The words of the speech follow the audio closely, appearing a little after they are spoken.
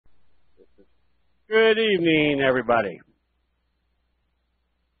Good evening, everybody.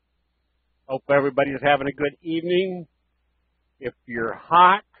 Hope everybody's having a good evening. If you're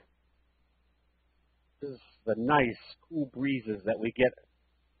hot, this is the nice, cool breezes that we get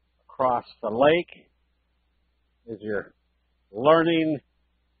across the lake as you're learning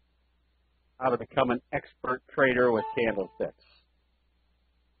how to become an expert trader with candlesticks.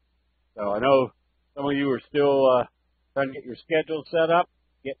 So I know some of you are still trying to get your schedule set up.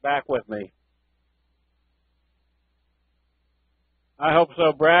 Get back with me. I hope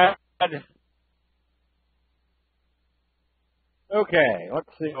so, Brad. Okay, let's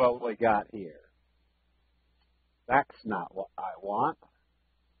see what we got here. That's not what I want.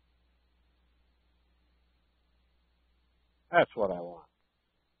 That's what I want.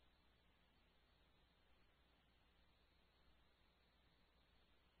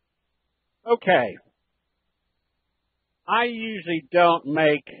 Okay. I usually don't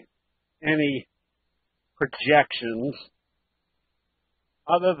make any projections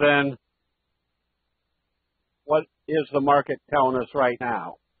other than what is the market telling us right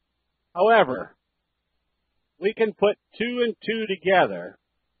now. However, we can put two and two together,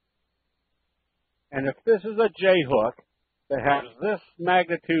 and if this is a J-hook that has this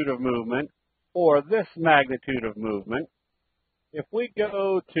magnitude of movement or this magnitude of movement, if we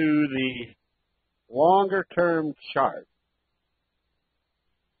go to the longer term chart,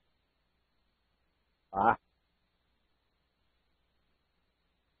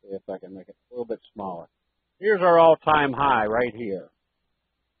 see if I can make it a little bit smaller. Here's our all-time high right here.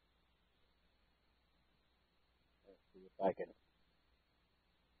 Let's see if I can.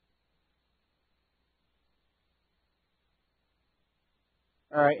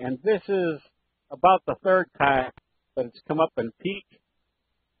 All right, and this is about the third time that it's come up and peaked.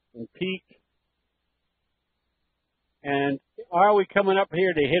 And are we coming up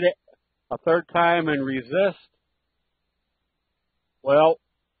here to hit it a third time and resist? Well,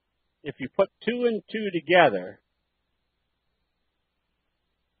 if you put two and two together,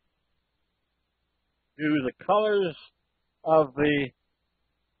 do the colors of the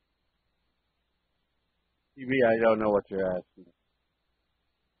TV, I don't know what you're asking.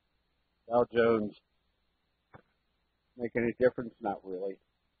 Dow Jones make any difference? Not really.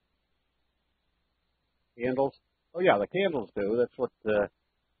 Candles? Oh yeah, the candles do. That's what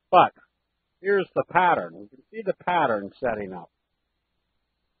but here's the pattern. You can see the pattern setting up.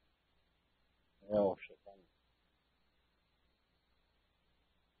 Oh, shit.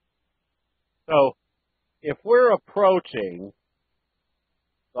 So, if we're approaching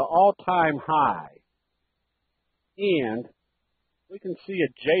the all-time high, and we can see a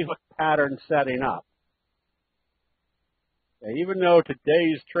J-hook pattern setting up, and even though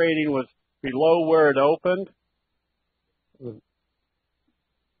today's trading was below where it opened,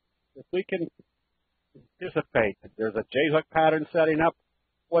 if we can anticipate that there's a J-hook pattern setting up,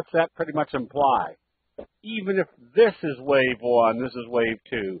 what's that pretty much imply? Even if this is wave one, this is wave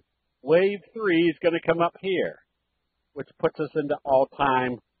two, wave three is going to come up here, which puts us into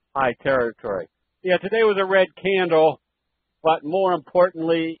all-time high territory. Yeah, today was a red candle, but more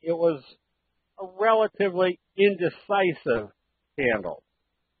importantly, it was a relatively indecisive candle.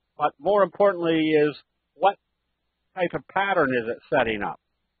 But more importantly is what type of pattern is it setting up?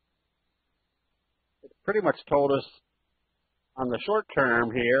 It pretty much told us on the short term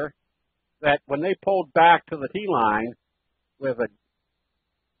here that when they pulled back to the T-line with a,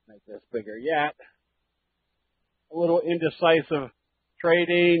 make this bigger yet, a little indecisive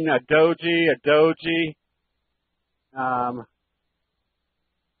trading, a doji,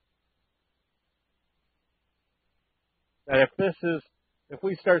 that if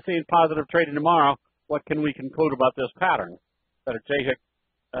we start seeing positive trading tomorrow, what can we conclude about this pattern? That a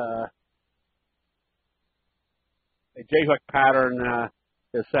J-hook pattern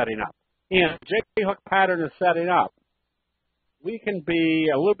is setting up. And J-hook pattern is setting up. We can be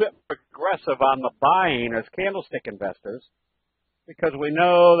a little bit aggressive on the buying as candlestick investors because we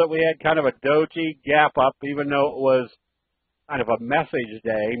know that we had kind of a doji gap up, even though it was kind of a message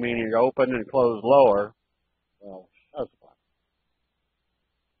day, meaning it opened and closed lower. Well,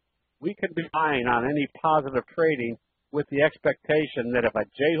 we could be buying on any positive trading with the expectation that if a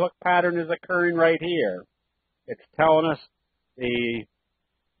J-hook pattern is occurring right here, it's telling us the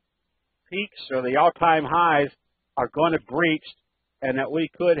peaks or the all-time highs are going to breach and that we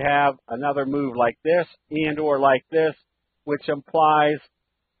could have another move like this and or like this, which implies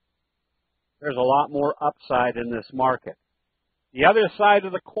there's a lot more upside in this market. The other side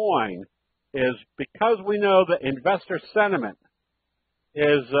of the coin is because we know that investor sentiment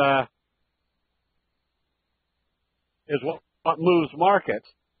is what moves markets.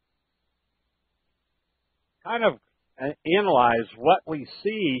 kind of analyze what we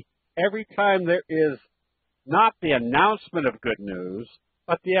see every time there is not the announcement of good news,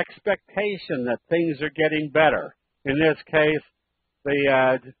 but the expectation that things are getting better. In this case,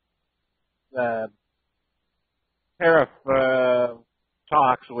 the tariff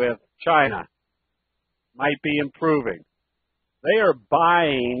talks with China might be improving. They are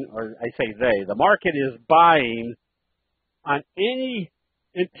buying, or I say they, the market is buying on any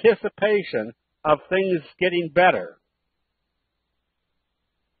anticipation of things getting better.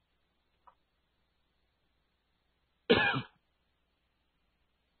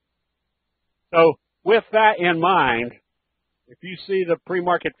 So with that in mind, if you see the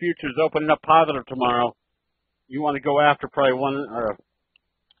pre-market futures opening up positive tomorrow, you want to go after probably one or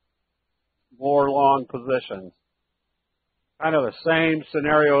more long positions. Kind of the same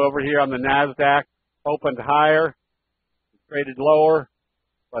scenario over here on the NASDAQ, opened higher, traded lower,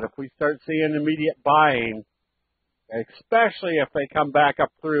 but if we start seeing immediate buying, especially if they come back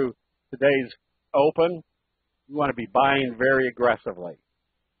up through today's open, you want to be buying very aggressively.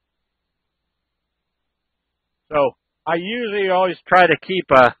 So I usually always try to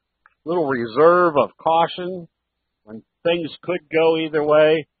keep a little reserve of caution when things could go either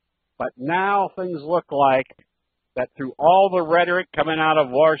way, but now things look like that through all the rhetoric coming out of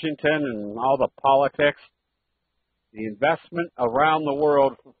Washington and all the politics, the investment around the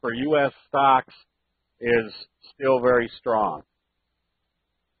world for U.S. stocks is still very strong.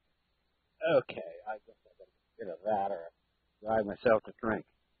 Okay, I guess I got a bit of that or drive myself to drink.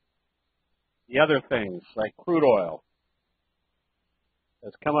 The other things, like crude oil,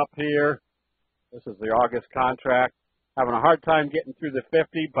 has come up here. This is the August contract. Having a hard time getting through the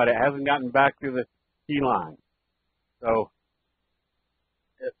 50, but it hasn't gotten back through the T line. So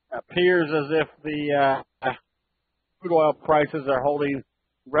it appears as if the crude oil prices are holding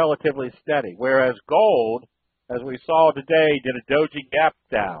relatively steady, whereas gold, as we saw today, did a doji gap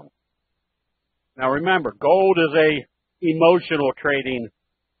down. Now remember, gold is a emotional trading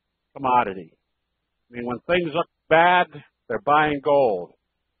commodity. I mean, when things look bad, they're buying gold.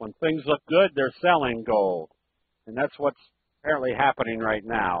 When things look good, they're selling gold. And that's what's apparently happening right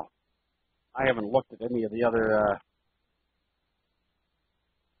now. I haven't looked at any of the other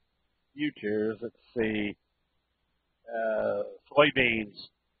futures. Let's see. Soybeans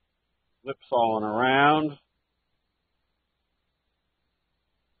whipsawing around.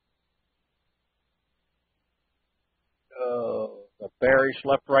 The bearish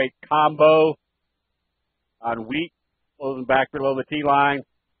left-right combo on wheat closing back below the T line.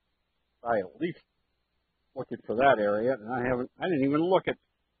 I at least looking for that area, and I didn't even look at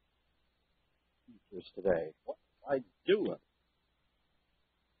futures today. What am I doing?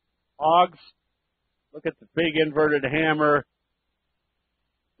 Hogs, look at the big inverted hammer.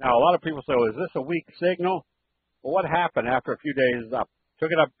 Now, a lot of people say, well, is this a weak signal? Well, what happened after a few days up?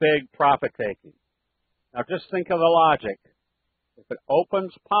 Took it up big, profit taking. Now, just think of the logic. If it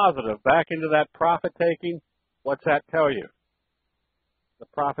opens positive back into that profit taking, what's that tell you? The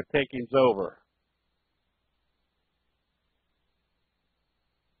profit taking's over.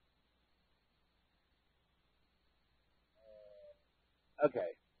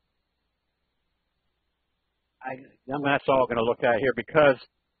 Okay. That's all I'm going to look at here because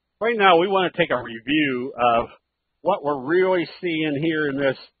right now we want to take a review of what we're really seeing here in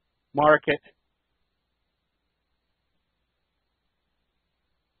this market.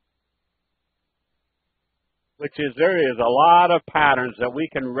 Which is there is a lot of patterns that we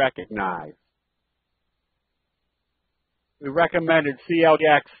can recognize. We recommended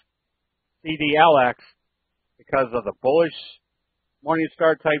CLDX, CDLX because of the bullish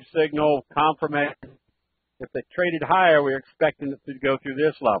Morningstar type signal, confirmation. If they traded higher, we were expecting it to go through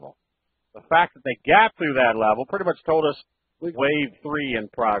this level. The fact that they gapped through that level pretty much told us wave 3 in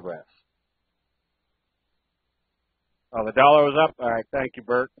progress. Oh, the dollar was up? All right, thank you,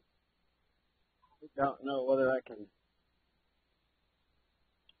 Bert. I don't know whether I can.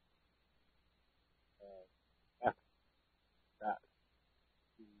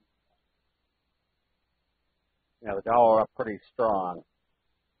 Yeah, the dollar up pretty strong.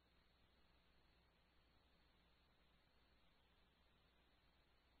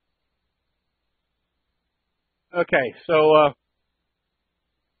 Okay, so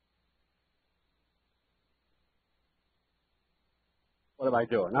what am I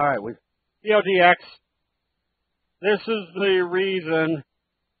doing? All right, CLDX. This is the reason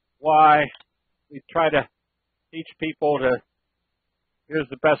why we try to teach people here's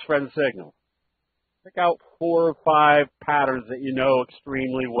the best friend signal. Pick out 4 or 5 patterns that you know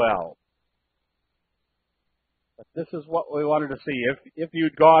extremely well. But this is what we wanted to see if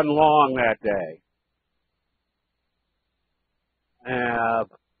you'd gone long that day.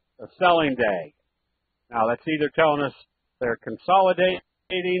 the selling day. Now, that's either telling us they're consolidating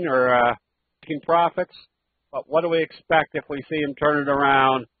or making profits, but what do we expect if we see them turn it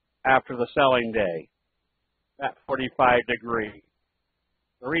around after the selling day? That 45 degree.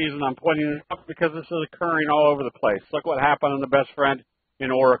 The reason I'm pointing it out is because this is occurring all over the place. Look what happened on the best friend in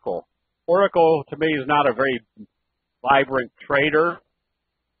Oracle. Oracle, to me, is not a very vibrant trader.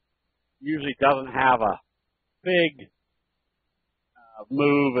 Usually doesn't have a big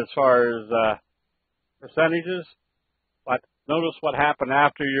move as far as percentages. But notice what happened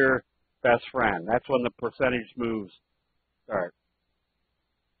after your best friend. That's when the percentage moves start.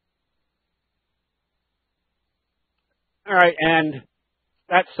 All right, and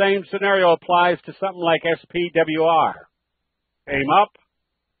that same scenario applies to something like SPWR. Came up,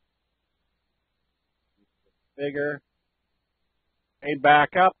 bigger, came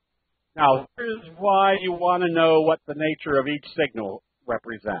back up. Now, here's why you want to know what the nature of each signal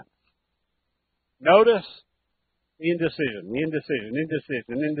represents. Notice the indecision.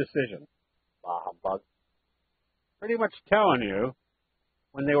 Pretty much telling you,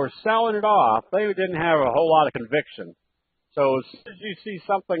 when they were selling it off, they didn't have a whole lot of conviction. So as soon as you see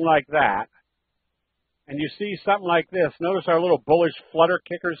something like that, and you see something like this, notice our little bullish flutter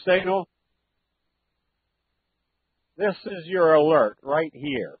kicker signal. This is your alert right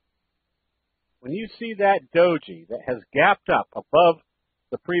here. When you see that doji that has gapped up above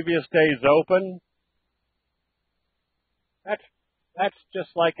the previous day's open, that's just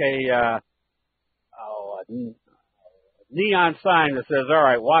like a neon sign that says, all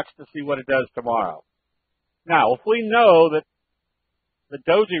right, watch to see what it does tomorrow. Now, if we know that the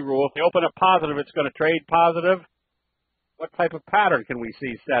doji rule, if you open it positive, it's going to trade positive, what type of pattern can we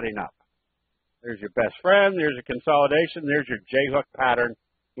see setting up? There's your best friend, there's your consolidation, there's your J-hook pattern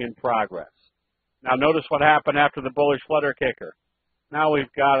in progress. Now, notice what happened after the bullish flutter kicker. Now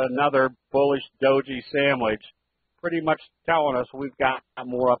we've got another bullish doji sandwich, pretty much telling us we've got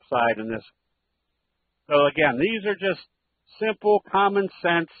more upside in this. So again, these are just simple, common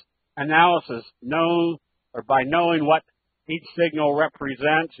sense analysis known or by knowing what each signal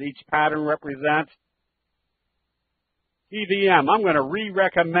represents, each pattern represents. CVM, I'm going to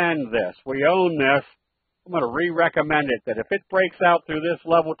re-recommend this. We own this. I'm going to re-recommend it that if it breaks out through this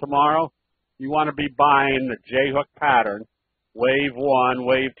level tomorrow, you want to be buying the J-hook pattern, wave 1,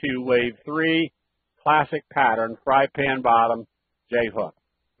 wave 2, wave 3, classic pattern, fry pan bottom, J-hook.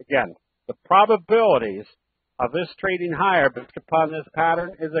 Again, the probabilities of this trading higher based upon this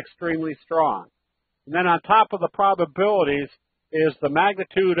pattern is extremely strong. And then on top of the probabilities is the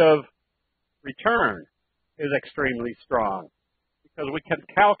magnitude of return is extremely strong because we can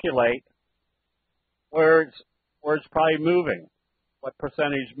calculate where it's probably moving, what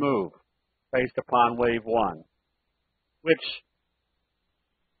percentage move based upon wave 1, which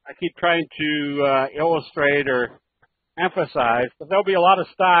I keep trying to illustrate or emphasize that there'll be a lot of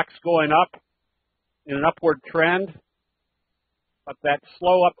stocks going up in an upward trend, but that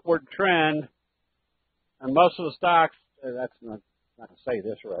slow upward trend, and most of the stocks, that's not to say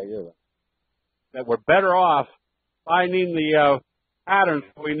this right here, that we're better off finding the patterns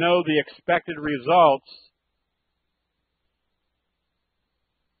so we know the expected results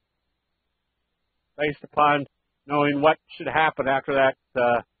based upon knowing what should happen after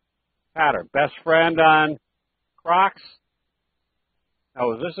that pattern. Best friend on Crocs.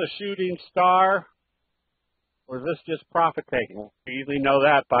 Now, is this a shooting star or is this just profit taking? We easily know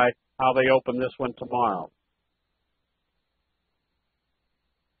that by how they open this one tomorrow.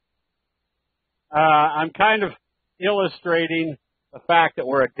 I'm kind of illustrating the fact that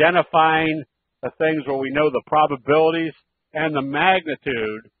we're identifying the things where we know the probabilities and the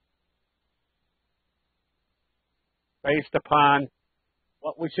magnitude based upon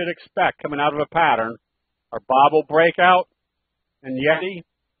what we should expect coming out of a pattern. Our Bobble breakout and Yeti,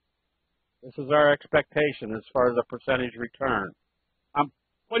 this is our expectation as far as the percentage return. I'm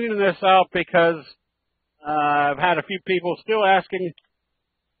pointing this out because I've had a few people still asking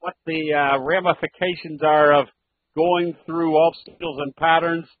what the ramifications are of going through all signals and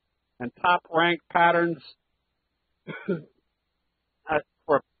patterns and top rank patterns at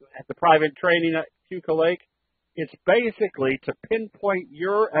the private trading at Cuca Lake. It's basically to pinpoint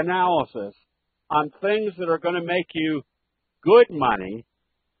your analysis on things that are going to make you good money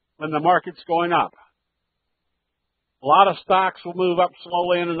when the market's going up. A lot of stocks will move up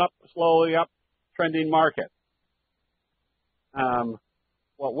slowly in an slowly up trending market.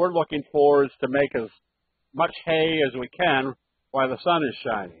 What we're looking for is to make as much hay as we can while the sun is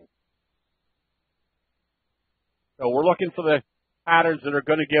shining. So we're looking for the patterns that are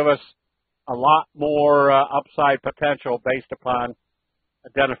going to give us a lot more upside potential based upon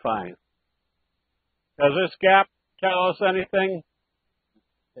identifying. Does this gap tell us anything?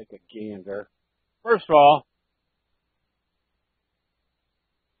 Take a gander. First of all,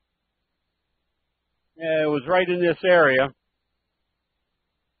 it was right in this area,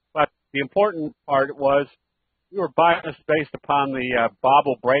 but the important part was we were biased based upon the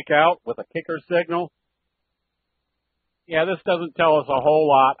bobble breakout with a kicker signal. Yeah, this doesn't tell us a whole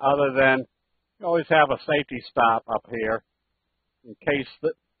lot other than you always have a safety stop up here in case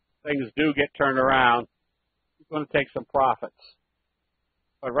things do get turned around. You're going to take some profits.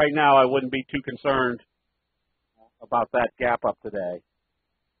 But right now, I wouldn't be too concerned about that gap up today.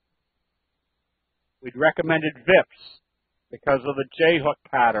 We'd recommended VIPs because of the J-hook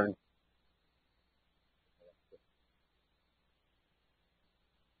pattern.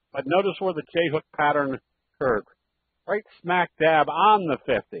 But notice where the J-hook pattern occurred. Right smack dab on the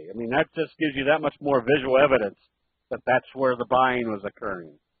 50. I mean, that just gives you that much more visual evidence that that's where the buying was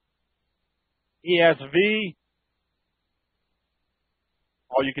occurring. ESV,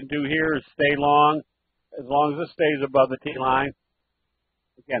 all you can do here is stay long as it stays above the T line.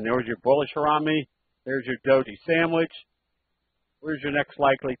 Again, there was your bullish Harami. There's your doji sandwich. Where's your next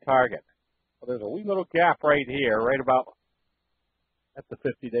likely target? Well, there's a wee little gap right here, right about at the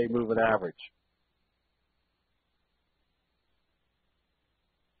 50-day moving average.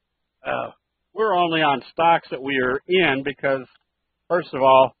 We're only on stocks that we are in because, first of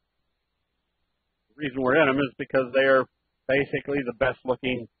all, the reason we're in them is because they are basically the best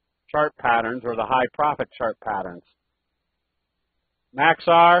looking chart patterns or the high profit chart patterns.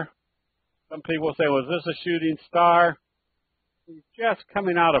 Maxar, some people say, was this a shooting star? It's just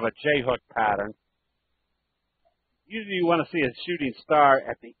coming out of a J-hook pattern. Usually you want to see a shooting star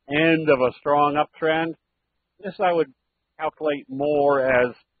at the end of a strong uptrend. This I would calculate more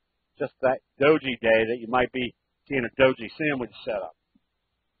as just that doji day that you might be seeing a doji sandwich setup.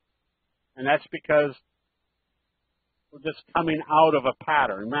 And that's because we're just coming out of a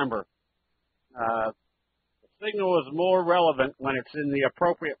pattern. Remember, the signal is more relevant when it's in the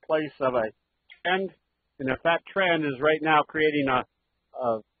appropriate place of a trend. And if that trend is right now creating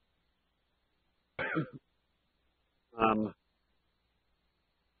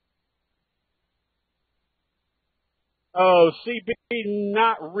CB,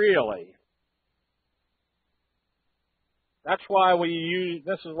 not really. That's why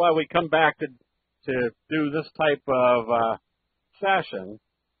this is why we come back to do this type of session.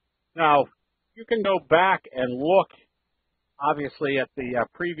 Now, you can go back and look, obviously, at the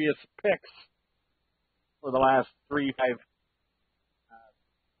previous picks for the last 3, 5,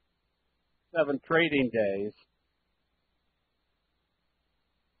 7 trading days.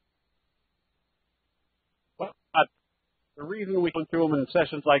 But the reason we went through them in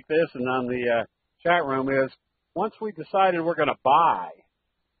sessions like this and on the chat room is once we decided we're going to buy,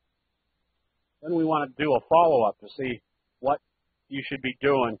 then we want to do a follow-up to see what you should be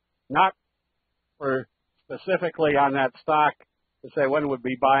doing, not for specifically on that stock to say when would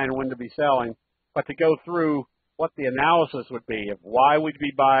be buying and when to be selling, but to go through what the analysis would be of why we'd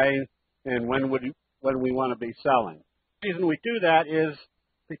be buying and when we want to be selling. The reason we do that is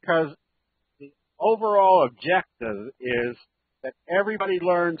because the overall objective is that everybody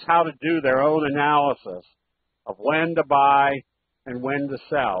learns how to do their own analysis of when to buy and when to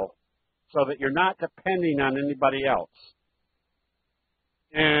sell so that you're not depending on anybody else.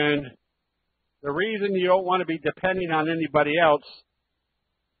 And the reason you don't want to be depending on anybody else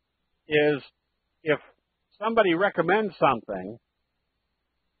is if somebody recommends something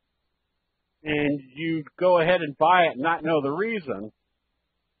and you go ahead and buy it and not know the reason,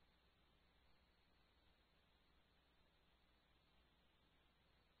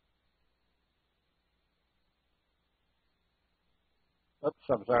 oops,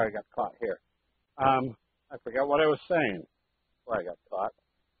 I'm sorry, I got caught here. I forgot what I was saying before I got caught.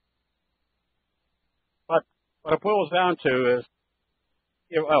 But what it boils down to is,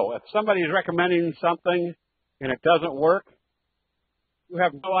 if somebody is recommending something and it doesn't work, you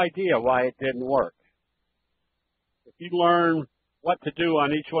have no idea why it didn't work. If you learn what to do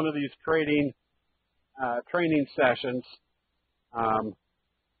on each one of these training sessions,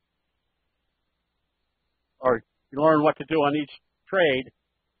 or you learn what to do on each trade,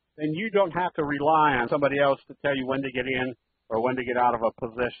 then you don't have to rely on somebody else to tell you when to get in or when to get out of a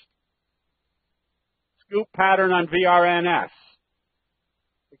position. Scoop pattern on VRNS.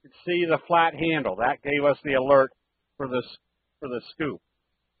 You can see the flat handle. That gave us the alert for the scoop.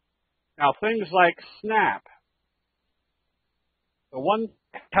 Now, things like Snap. The one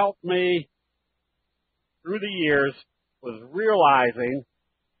that helped me through the years was realizing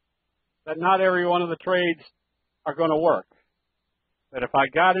that not every one of the trades are going to work. That if I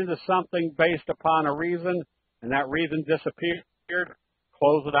got into something based upon a reason and that reason disappeared,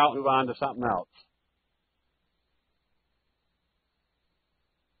 close it out and move on to something else.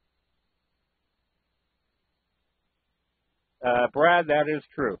 Brad, that is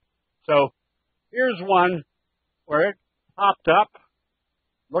true. So here's one where it popped up,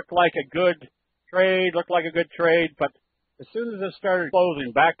 looked like a good trade, but as soon as it started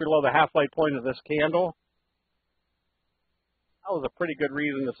closing back below the halfway point of this candle, that was a pretty good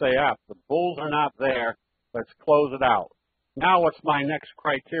reason to say, the bulls are not there, let's close it out. Now what's my next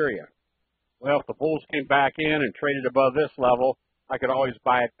criteria? Well, if the bulls came back in and traded above this level, I could always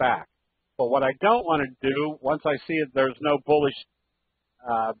buy it back. But what I don't want to do, once I see that there's no bullish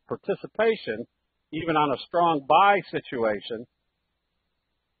participation, even on a strong buy situation,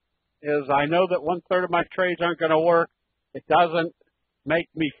 is I know that 1/3 of my trades aren't going to work. It doesn't make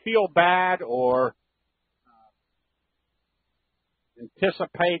me feel bad or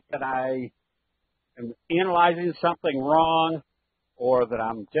anticipate that I am analyzing something wrong or that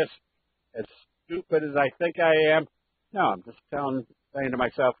I'm just as stupid as I think I am. No, I'm just saying to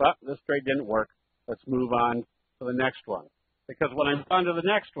myself, this trade didn't work. Let's move on to the next one. Because when I'm on to the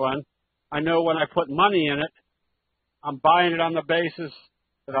next one, I know when I put money in it, I'm buying it on the basis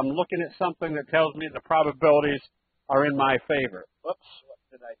that I'm looking at something that tells me the probabilities are in my favor. Whoops, what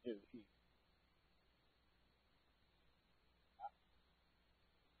did I do here?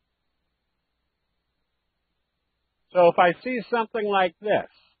 So if I see something like this,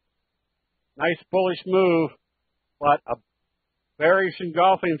 nice bullish move, but a bearish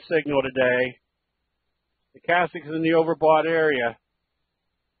engulfing signal today, stochastics in the overbought area,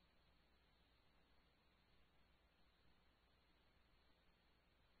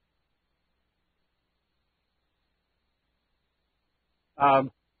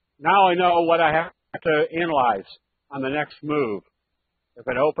 now I know what I have to analyze on the next move. If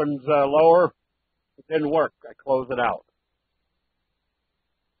it opens lower, it didn't work. I close it out.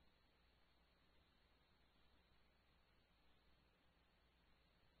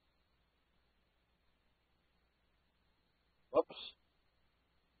 Whoops.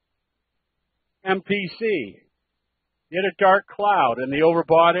 MPC. Get a dark cloud in the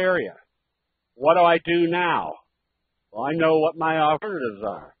overbought area. What do I do now? Well, I know what my alternatives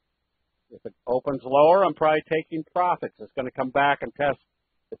are. If it opens lower, I'm probably taking profits. It's going to come back and test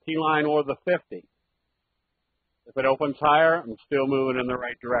the T-line or the 50. If it opens higher, I'm still moving in the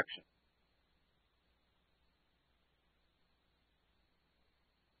right direction.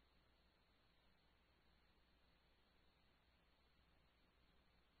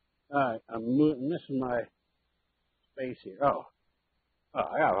 All right, I'm missing my space here. Oh,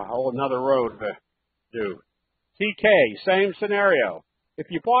 I got a whole another road to do. TK, same scenario. If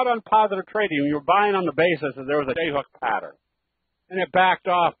you bought on positive trading, you were buying on the basis that there was a J-hook pattern, and it backed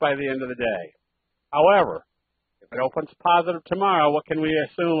off by the end of the day. However, if it opens positive tomorrow, what can we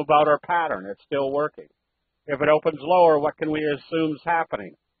assume about our pattern? It's still working. If it opens lower, what can we assume is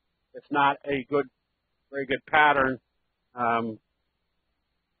happening? It's not a very good pattern. That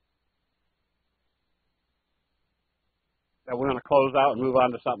we're going to close out and move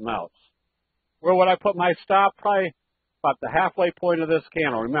on to something else. Where would I put my stop? Probably about the halfway point of this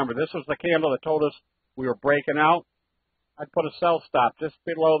candle. Remember, this was the candle that told us we were breaking out. I'd put a sell stop just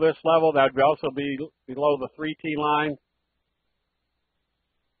below this level. That would also be below the 3T line.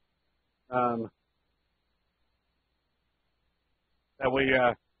 That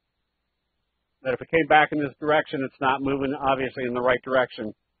if it came back in this direction, it's not moving obviously in the right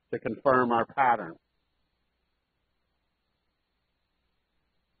direction to confirm our pattern.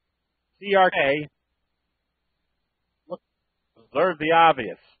 CRK, observe the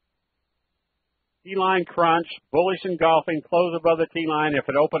obvious. T-line crunch, bullish engulfing, close above the T-line. If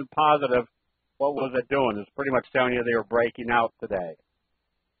it opened positive, what was it doing? It's pretty much telling you they were breaking out today.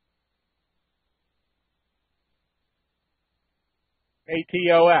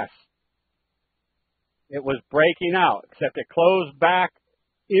 ATOS. It was breaking out, except it closed back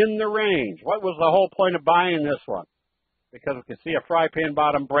in the range. What was the whole point of buying this one? Because we can see a fry pan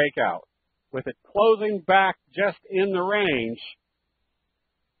bottom breakout. With it closing back just in the range,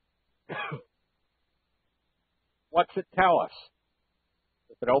 what's it tell us?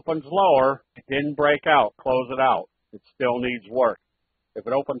 If it opens lower, it didn't break out, close it out. It still needs work. If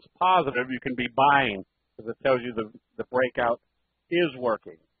it opens positive, you can be buying because it tells you the breakout is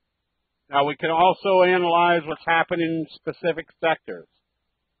working. Now we can also analyze what's happening in specific sectors.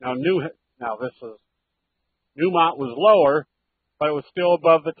 Now this is Newmont was lower, but it was still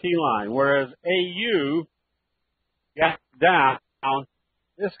above the T line, whereas AU got down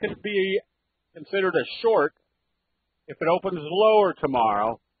This could be considered a short if it opens lower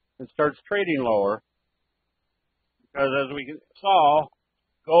tomorrow and starts trading lower, because as we saw,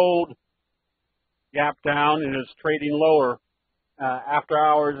 gold gapped down and is trading lower. After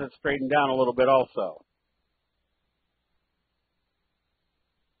hours, it's trading down a little bit also.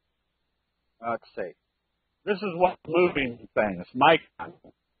 Let's see. This is what's moving things. Micron.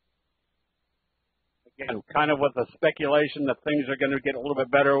 Again, kind of with the speculation that things are going to get a little bit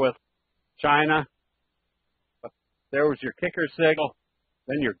better with China. But there was your kicker signal.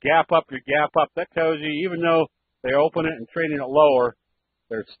 Then your gap up, your gap up. That tells you even though they open it and trading it lower,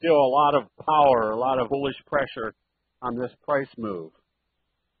 there's still a lot of power, a lot of bullish pressure on this price move.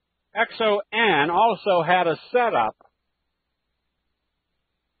 XON also had a setup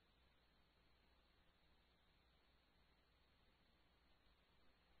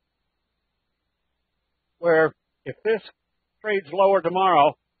where if this trades lower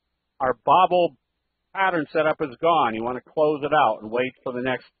tomorrow, our bobble pattern setup is gone. You want to close it out and wait for the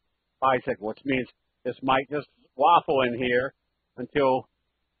next buy signal, which means this might just waffle in here until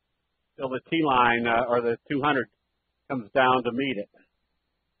the T-line or the 200 comes down to meet it.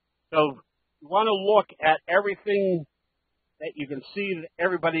 So you want to look at everything that you can see that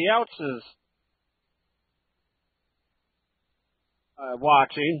everybody else is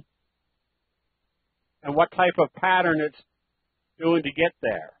watching and what type of pattern it's doing to get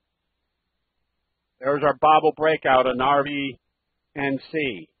there. There's our bobble breakout in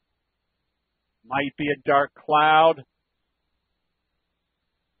RVNC. Might be a dark cloud.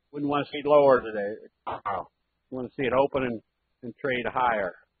 Wouldn't want to see it lower today. You want to see it open and trade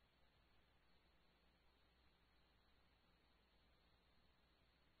higher.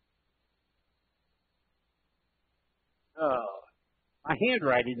 Oh, my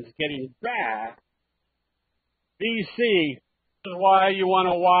handwriting is getting bad. BC, this is why you want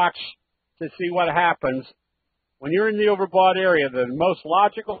to watch to see what happens. When you're in the overbought area, the most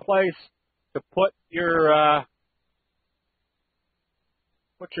logical place to put your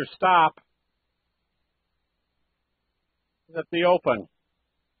stop is at the open,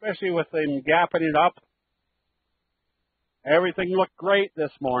 especially with them gapping it up. Everything looked great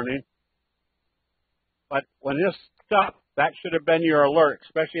this morning, but when this stuff, that should have been your alert,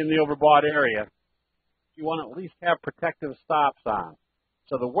 especially in the overbought area. You want to at least have protective stops on.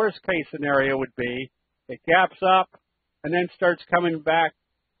 So the worst case scenario would be it gaps up and then starts coming back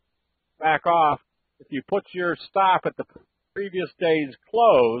off. If you put your stop at the previous day's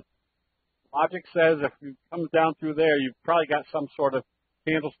close, logic says if it comes down through there, you've probably got some sort of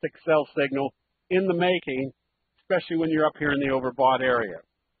candlestick sell signal in the making, especially when you're up here in the overbought area.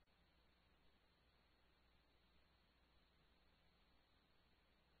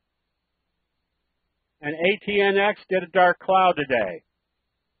 And ATNX did a dark cloud today.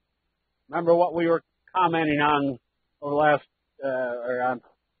 Remember what we were commenting on over last or on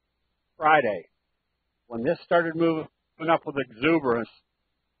Friday. When this started moving up with exuberance,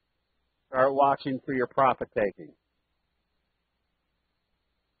 start watching for your profit taking.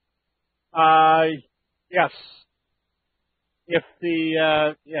 Yes. If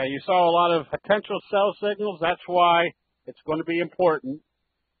you saw a lot of potential sell signals, that's why it's going to be important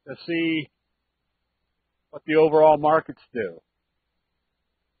to see what the overall markets do.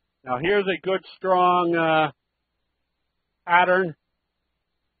 Now here's a good strong pattern.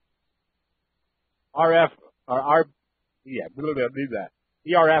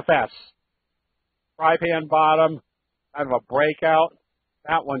 ERFS. Fry pan bottom, kind of a breakout.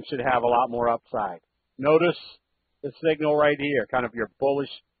 That one should have a lot more upside. Notice the signal right here, kind of your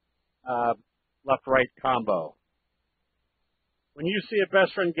bullish left-right combo. When you see a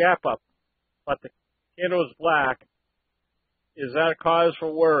best friend gap up, but the candle is black, is that a cause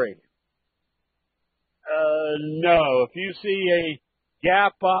for worry? No. If you see a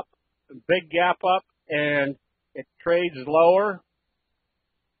gap up, a big gap up, and it trades lower,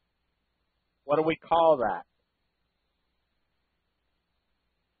 what do we call that?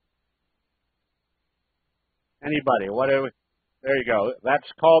 Anybody? There you go. That's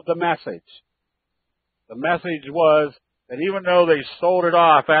called the message. The message was that even though they sold it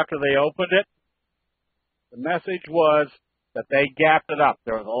off after they opened it, the message was that they gapped it up.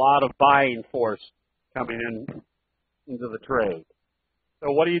 There was a lot of buying force coming into the trade.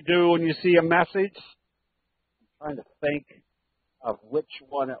 So what do you do when you see a message? I'm trying to think of which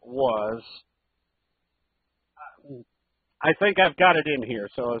one it was. I think I've got it in here,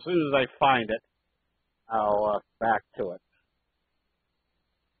 so as soon as I find it, I'll back to it.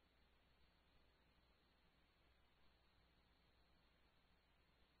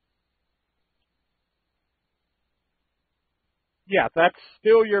 Yeah, that's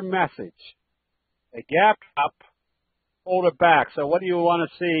still your message. They gapped up, pulled it back. So what do you want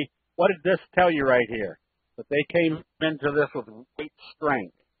to see? What did this tell you right here? That they came into this with great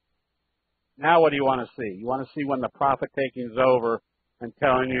strength. Now what do you want to see? You want to see when the profit taking is over and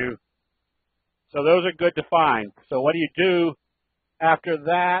telling you. So those are good to find. So what do you do after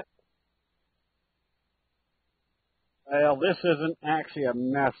that? Well, this isn't actually a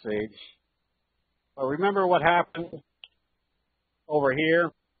message. But remember what happened over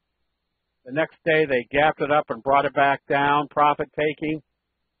here? The next day they gapped it up and brought it back down, profit taking.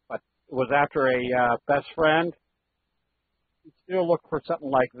 But it was after a best friend. You still look for something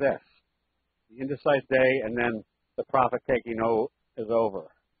like this. The indecisive day and then the profit taking is over.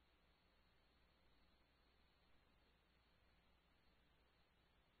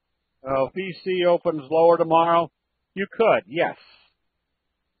 If EC opens lower tomorrow, you could, yes.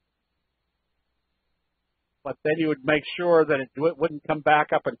 But then you would make sure that it wouldn't come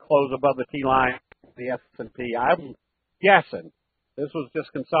back up and close above the T line, the S&P. I'm guessing this was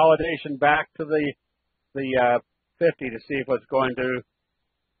just consolidation back to the 50 to see if it's going to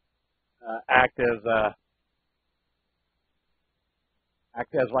act as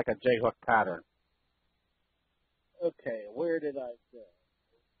like a J-hook pattern. Okay, where did I go?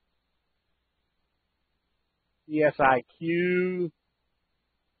 CSIQ.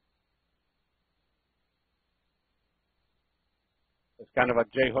 It's kind of a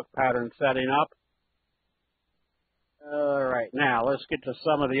J-hook pattern setting up. All right, now let's get to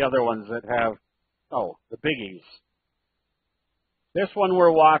some of the other ones that have, the biggies. This one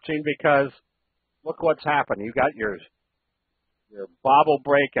we're watching because look what's happened. You got your bobble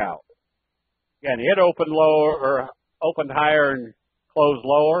breakout. Again, it opened lower or opened higher and closed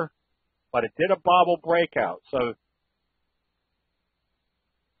lower, but it did a bobble breakout. So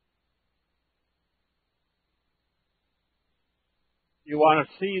you want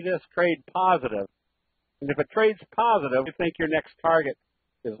to see this trade positive. And if it trades positive, you think your next target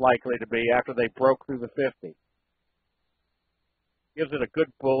is likely to be after they broke through the 50. Gives it a good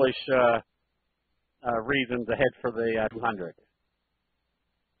bullish reason to head for the 200.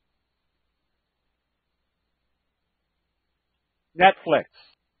 Netflix.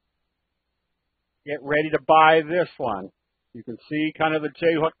 Get ready to buy this one. You can see kind of the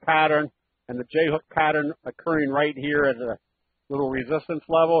J-hook pattern and the J-hook pattern occurring right here at a little resistance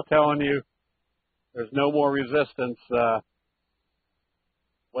level, telling you there's no more resistance.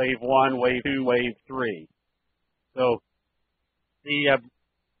 Wave 1, wave 2, wave 3. So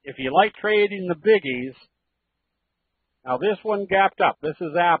if you like trading the biggies, now this one gapped up. This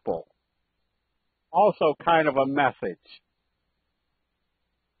is Apple. Also kind of a message.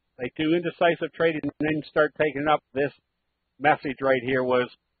 They do indecisive trading and then start taking up. This message right here was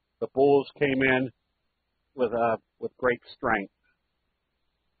the bulls came in with great strength.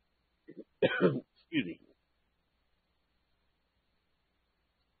 Excuse me.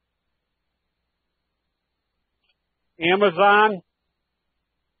 Amazon,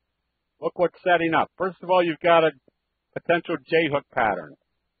 look what's setting up. First of all, you've got a potential J-hook pattern.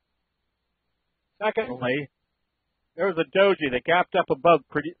 Secondly, there was a doji that gapped up above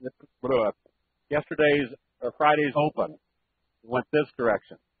yesterday's or Friday's open. It went this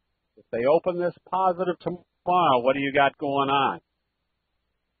direction. If they open this positive tomorrow, what do you got going on?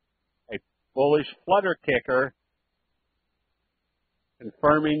 A bullish flutter kicker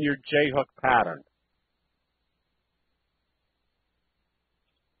confirming your J-hook pattern.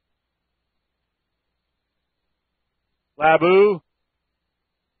 Labu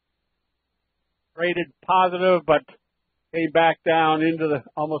traded positive, but came back down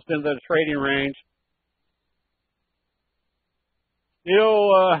almost into the trading range.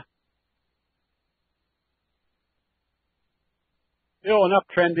 Still an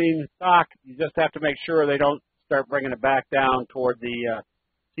uptrending stock. You just have to make sure they don't start bringing it back down toward the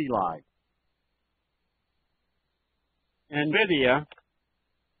T line. NVIDIA,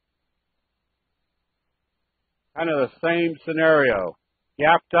 kind of the same scenario.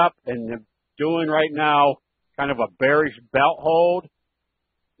 Gapped up and doing right now kind of a bearish belt hold.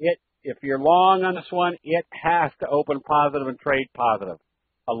 If you're long on this one, it has to open positive and trade positive.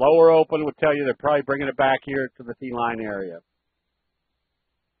 A lower open would tell you they're probably bringing it back here to the T-line area.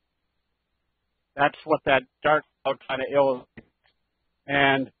 That's what that dark cloud kind of illustrates.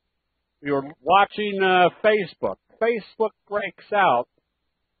 And we were watching Facebook. Facebook breaks out,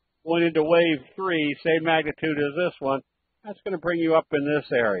 going into wave 3, same magnitude as this one. That's going to bring you up in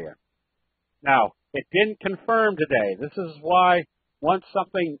this area. Now, it didn't confirm today. This is why once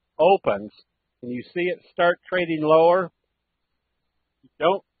something opens and you see it start trading lower, you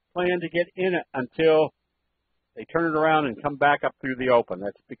don't plan to get in it until they turn it around and come back up through the open.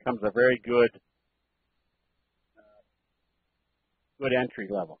 That becomes a very good entry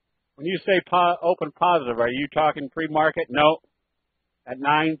level. When you say open positive, are you talking pre-market? No, at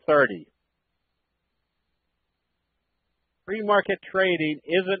 9:30. Pre-market trading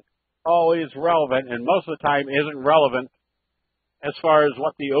isn't always relevant, and most of the time isn't relevant as far as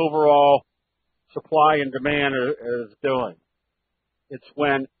what the overall supply and demand is doing. It's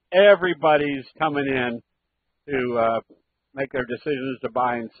when everybody's coming in to make their decisions to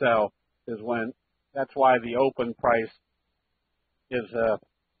buy and sell is when, that's why the open price is the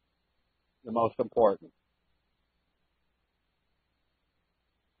most important.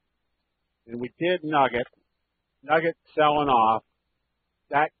 And we did Nugget selling off.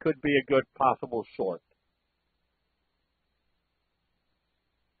 That could be a good possible short.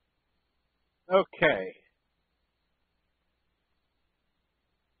 Okay.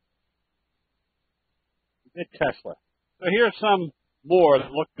 We did Tesla. So here's some more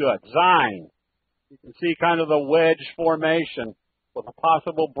that look good. Zyme. You can see kind of the wedge formation with a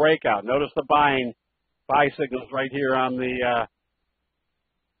possible breakout. Notice the buy signals right here on the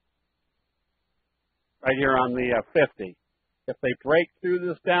 50. If they break through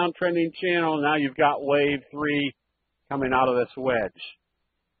this downtrending channel, now you've got wave 3 coming out of this wedge.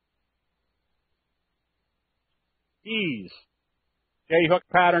 Ease. J-hook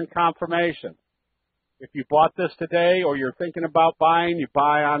pattern confirmation. If you bought this today or you're thinking about buying, you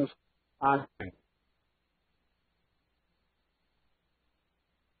buy on. All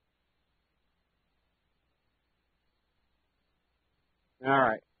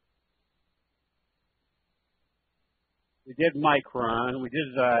right. We did Micron. We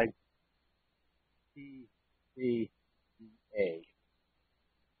did TCA.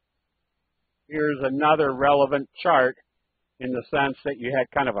 Here's another relevant chart in the sense that you had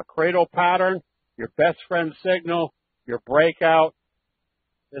kind of a cradle pattern, your best friend signal, your breakout.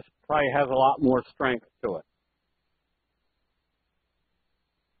 This probably has a lot more strength to it.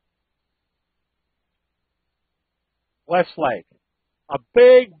 Westlake, a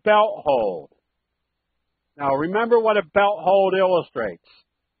big belt hold. Now remember what a belt hold illustrates.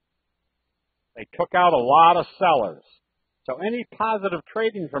 They took out a lot of sellers. So any positive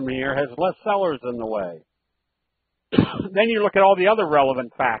trading from here has less sellers in the way. Then you look at all the other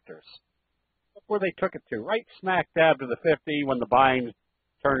relevant factors. Look where they took it to, right smack dab to the 50 when the buying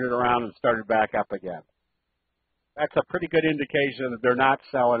turned it around and started back up again. That's a pretty good indication that they're not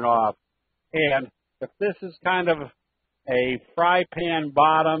selling off. And if this is kind of a fry pan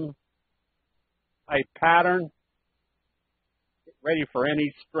bottom type pattern, get ready for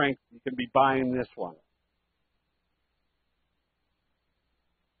any strength. You can be buying this one.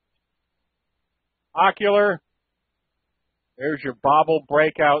 Ocular, there's your bobble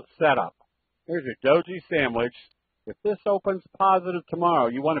breakout setup. Here's your doji sandwich. If this opens positive tomorrow,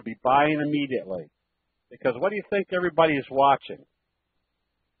 you want to be buying immediately. Because what do you think everybody is watching?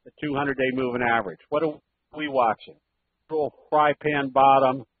 The 200-day moving average. What are we watching? Little fry pan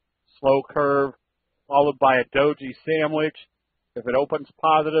bottom, slow curve, followed by a doji sandwich. If it opens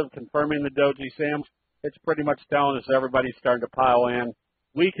positive, confirming the doji sandwich, it's pretty much telling us everybody's starting to pile in.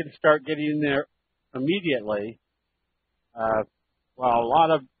 We can start getting in there immediately.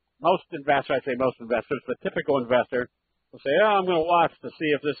 Most investors, the typical investor will say, I'm going to watch to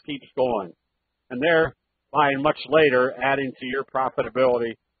see if this keeps going. And they're buying much later, adding to your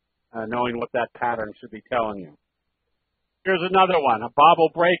profitability, knowing what that pattern should be telling you. Here's another one, a bobble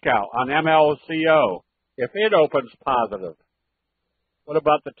breakout on MLCO. If it opens positive, what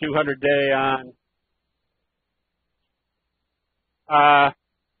about the 200-day on?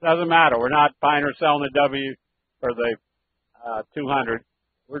 Doesn't matter. We're not buying or selling the W or the 200.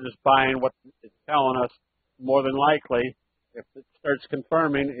 We're just buying what it's telling us. More than likely, if it starts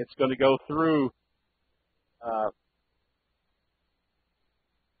confirming, it's going to go through. It's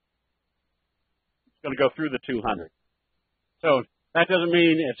going to go through the 200. So that doesn't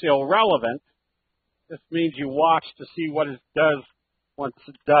mean it's irrelevant. This means you watch to see what it does once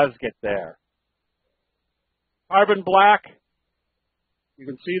it does get there. Carbon black, you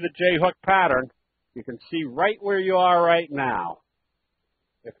can see the J-hook pattern. You can see right where you are right now.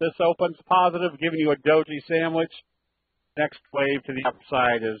 If this opens positive, giving you a doji sandwich, next wave to the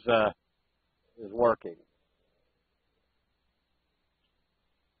upside is working.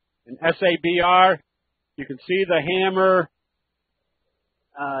 In SABR, you can see the hammer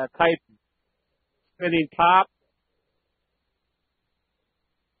type spinning top.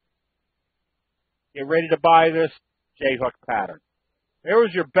 Get ready to buy this J-hook pattern. There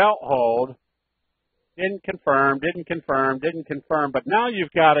was your belt hold. Didn't confirm, but now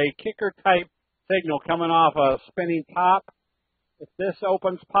you've got a kicker type signal coming off a spinning top. If this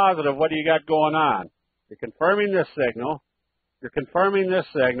opens positive, what do you got going on? You're confirming this signal, you're confirming this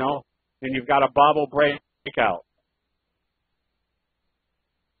signal, and you've got a bobble breakout.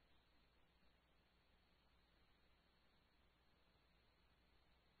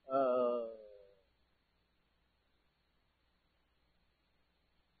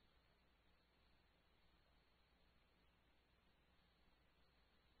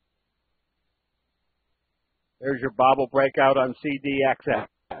 There's your bobble breakout on CDXS.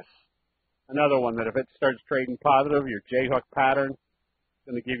 Another one that if it starts trading positive, your J-hook pattern is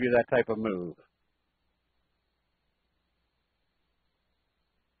going to give you that type of move.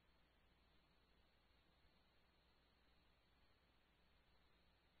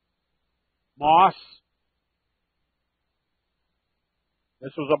 Moss.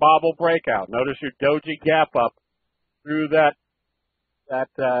 This was a bobble breakout. Notice your doji gap up through the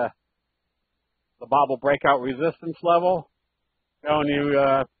bobble breakout resistance level. Telling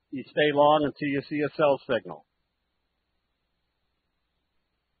you you stay long until you see a sell signal.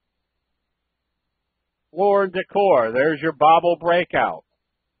 Floor and Decor. There's your bobble breakout.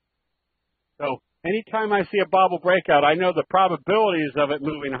 So anytime I see a bobble breakout, I know the probabilities of it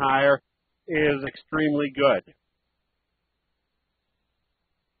moving higher is extremely good.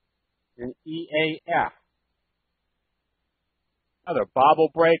 And EAF. Another bobble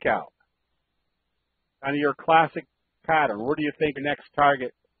breakout. Kind of your classic pattern. Where do you think your next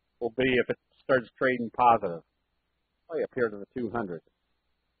target will be if it starts trading positive? Probably up here to the 200.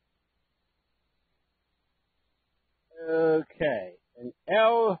 Okay. An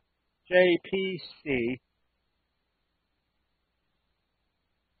LJPC.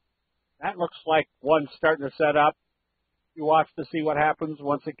 That looks like one starting to set up. You watch to see what happens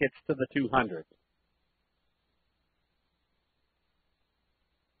once it gets to the 200.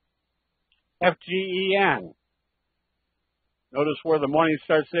 FGEN. Notice where the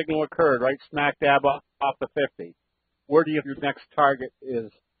Morningstar signal occurred, right smack dab off the 50. Where do you think your next target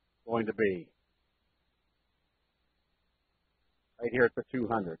is going to be? Right here at the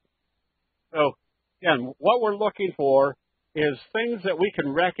 200. So, again, what we're looking for is things that we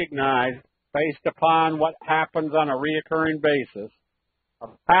can recognize based upon what happens on a reoccurring basis. A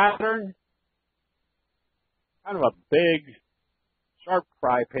pattern, kind of a big, sharp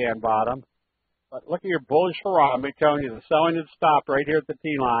fry pan bottom. But look at your bullish barometer telling you the selling had stopped right here at the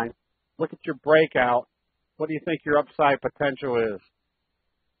T-line. Look at your breakout. What do you think your upside potential is?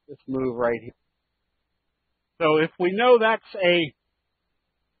 This move right here. So if we know that's an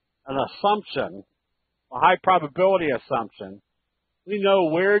assumption, a high probability assumption, we know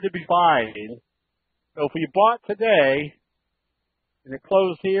where to be buying. So if we bought today and it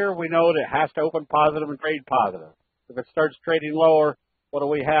closed here, we know that it has to open positive and trade positive. If it starts trading lower, what do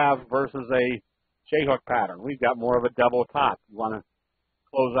we have versus a J-hook pattern? We've got more of a double top. You want to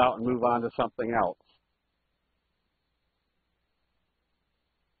close out and move on to something else.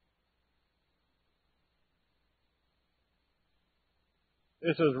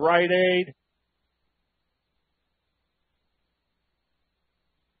 This is Rite Aid.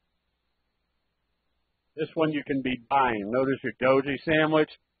 This one you can be buying. Notice your doji sandwich.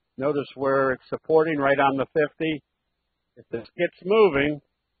 Notice where it's supporting right on the 50. If this gets moving,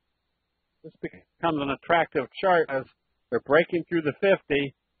 this becomes an attractive chart as they're breaking through the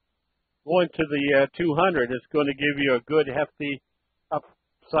 50. Going to the 200 is going to give you a good hefty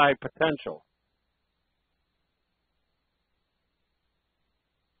upside potential.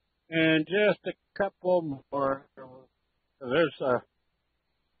 And just a couple more. There's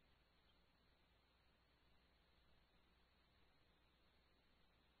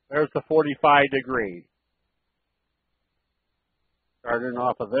the 45 degree. Starting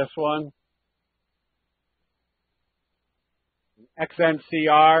off of this one.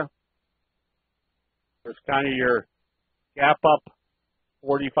 XNCR. There's kind of your gap up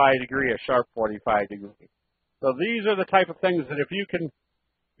 45 degree, a sharp 45 degree. So these are the type of things that if you can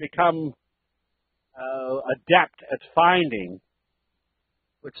become adept at finding,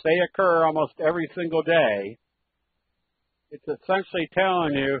 which they occur almost every single day, it's essentially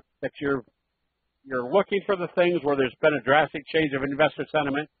telling you that you're looking for the things where there's been a drastic change of investor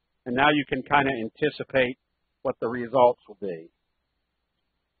sentiment, and now you can kind of anticipate what the results will be.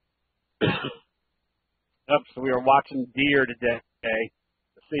 So we were watching Deere today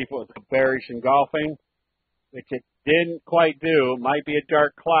to see if it was bearish engulfing, which it didn't quite do. It might be a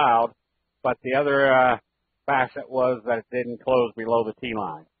dark cloud, but the other facet was that it didn't close below the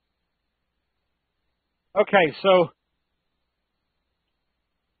T-line. Okay, so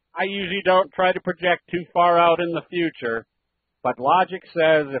I usually don't try to project too far out in the future, But logic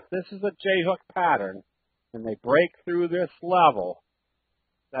says if this is a J-hook pattern and they break through this level,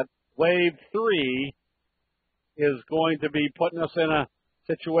 that wave 3 is going to be putting us in a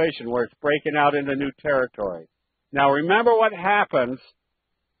situation where it's breaking out into new territory. Now remember what happens.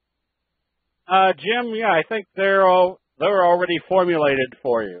 Jim, yeah, I think they're already formulated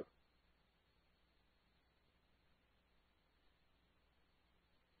for you.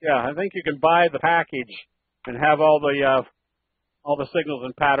 Yeah, I think you can buy the package and have all the signals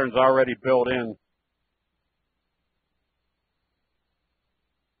and patterns already built in.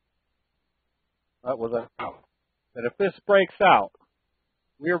 That was that if this breaks out,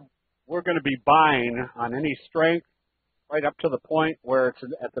 we're going to be buying on any strength right up to the point where it's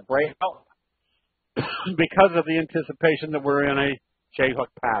at the breakout because of the anticipation that we're in a J-hook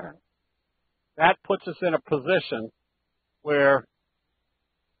pattern. That puts us in a position where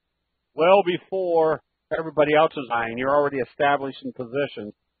well before everybody else is buying, you're already established in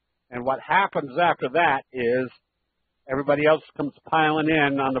position. And what happens after that is everybody else comes piling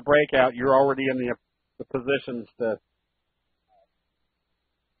in on the breakout. You're already in the positions to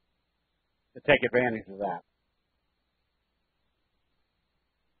take advantage of that.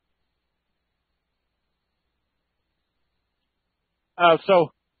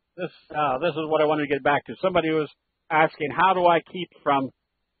 So this is what I wanted to get back to. Somebody was asking, how do I keep from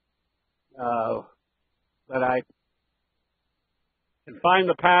that I can find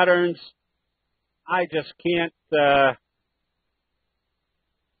the patterns? I just can't.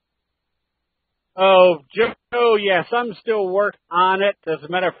 Oh, Joe, yes, I'm still working on it. As a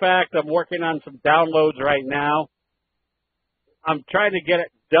matter of fact, I'm working on some downloads right now. I'm trying to get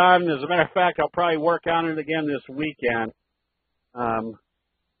it done. As a matter of fact, I'll probably work on it again this weekend. So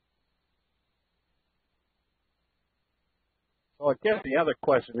I guess the other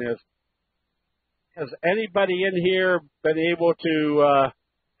question is, has anybody in here been able to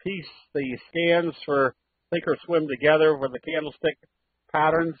piece the scans for Thinkorswim together with the candlestick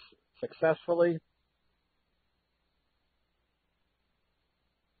patterns successfully?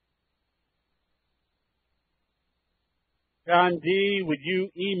 John D., would you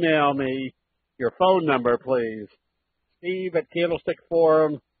email me your phone number, please?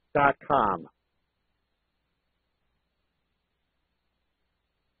 Steve@candlestickforum.com.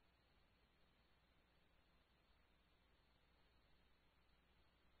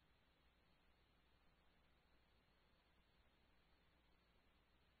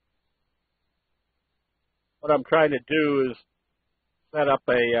 What I'm trying to do is set up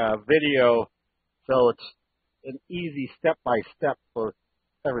a video so it's an easy step-by-step for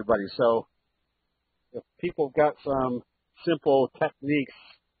everybody. So if people got some simple techniques,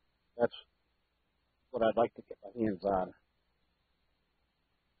 that's what I'd like to get my hands on.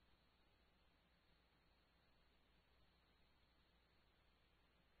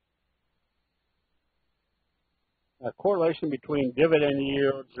 A correlation between dividend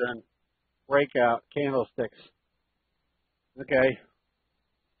yields and breakout candlesticks. Okay.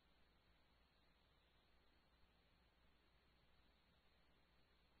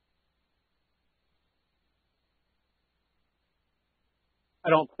 I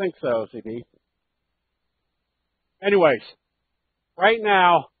don't think so, CD. Anyways, right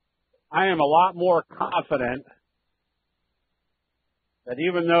now, I am a lot more confident that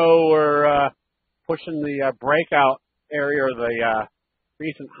even though we're pushing the breakout area or the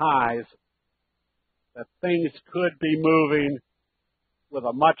recent highs, that things could be moving with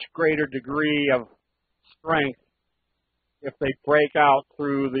a much greater degree of strength if they break out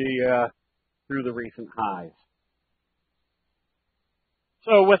through the recent highs.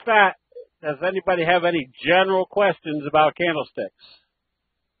 So with that, does anybody have any general questions about candlesticks?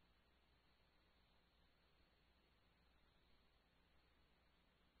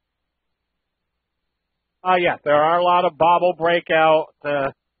 Yeah, there are a lot of bobble breakout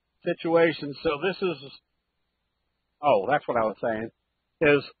situations. So this is, that's what I was saying,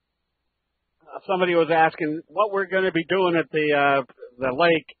 is somebody was asking what we're going to be doing at the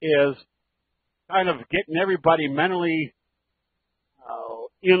lake is kind of getting everybody mentally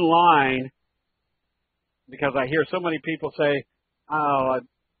in line, because I hear so many people say, I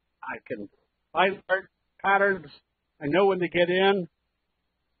can find patterns, I know when to get in,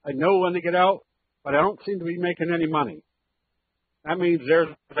 I know when to get out, but I don't seem to be making any money. That means there's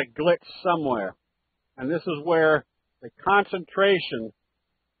a glitch somewhere. And this is where the concentration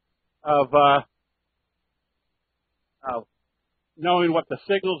of knowing what the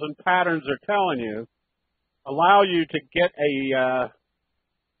signals and patterns are telling you allow you to get a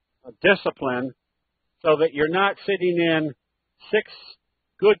discipline so that you're not sitting in 6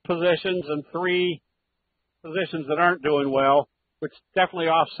 good positions and 3 positions that aren't doing well, which definitely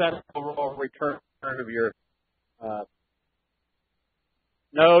offset the overall return of your.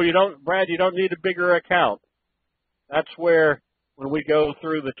 No, you don't, Brad. You don't need a bigger account. That's where when we go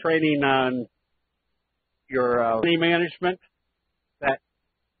through the training on your money management, that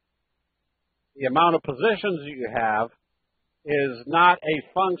the amount of positions you have is not a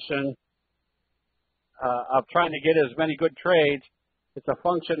function of trying to get as many good trades. It's a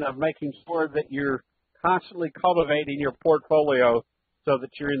function of making sure that you're constantly cultivating your portfolio so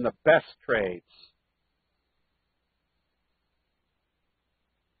that you're in the best trades.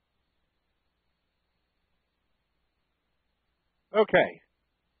 Okay.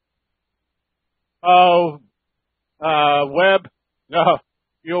 Oh, Webb, no,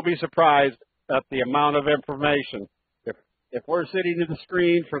 you'll be surprised at the amount of information. If we're sitting at the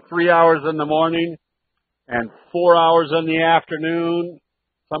screen for 3 hours in the morning and 4 hours in the afternoon,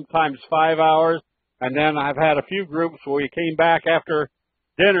 sometimes 5 hours, and then I've had a few groups where we came back after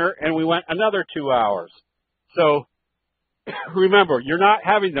dinner and we went another 2 hours. So remember, you're not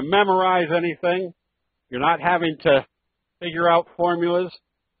having to memorize anything. You're not having to figure out formulas.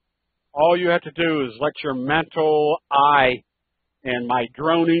 All you have to do is let your mental eye and my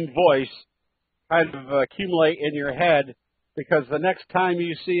droning voice kind of accumulate in your head, because the next time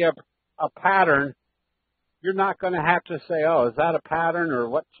you see a pattern, you're not going to have to say, oh, is that a pattern, or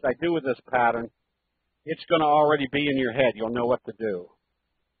what should I do with this pattern? It's going to already be in your head. You'll know what to do.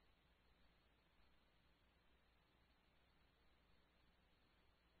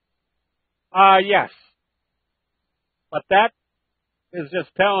 Yes. But that is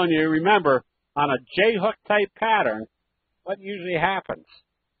just telling you, remember, on a J-hook type pattern, what usually happens?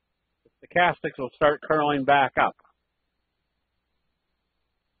 The stochastics will start curling back up.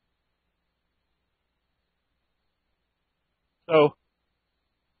 So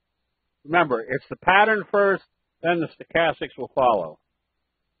remember, it's the pattern first, then the stochastics will follow.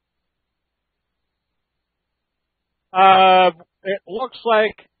 It looks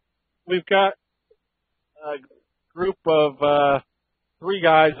like we've got a group of 3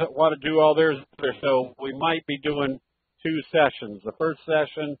 guys that want to do all theirs, so we might be doing 2 sessions. The first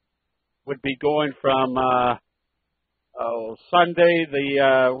session would be going from Sunday.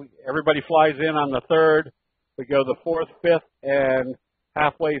 Everybody flies in on the 3rd. We go the 4th, 5th, and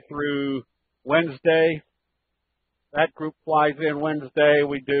halfway through Wednesday. That group flies in Wednesday.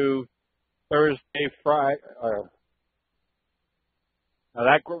 We do Thursday, Friday.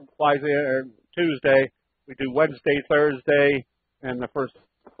 That group flies in Tuesday. We do Wednesday, Thursday, and the first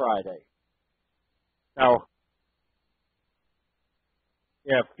Friday. Now,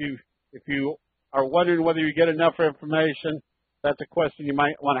 yeah, if you are wondering whether you get enough information, that's a question you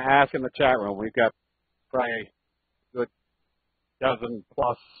might want to ask in the chat room. We've got probably a good dozen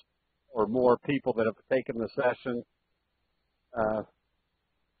plus or more people that have taken the session.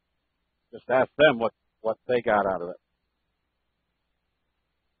 Just ask them what they got out of it.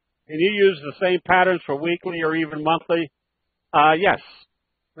 Can you use the same patterns for weekly or even monthly? Yes.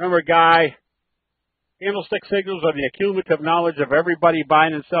 Remember, Guy, candlestick signals are the accumulative knowledge of everybody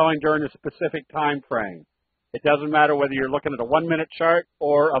buying and selling during a specific time frame. It doesn't matter whether you're looking at a 1-minute chart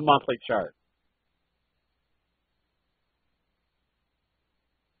or a monthly chart.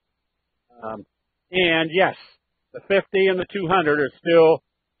 And yes, the 50 and the 200 are still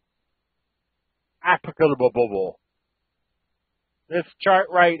applicable. This chart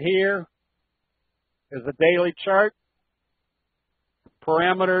right here is a daily chart.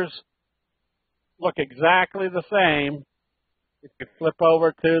 Parameters look exactly the same if you flip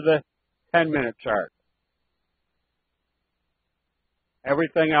over to the 10-minute chart.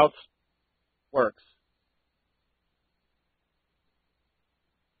 Everything else works.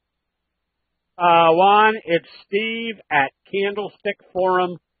 Juan, it's Steve at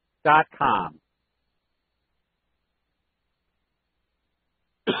candlestickforum.com.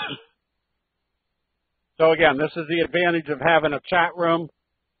 So again, this is the advantage of having a chat room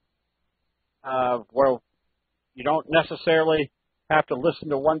where you don't necessarily have to listen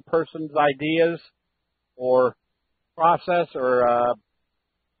to one person's ideas or process or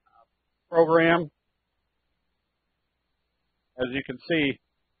program. As you can see,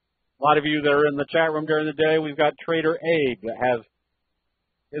 a lot of you that are in the chat room during the day, we've got Trader Abe that has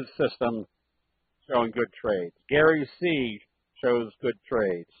his system showing good trades. Gary C. shows good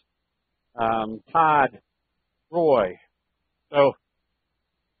trades. Todd, Roy. So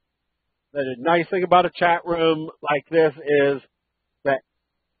the nice thing about a chat room like this is that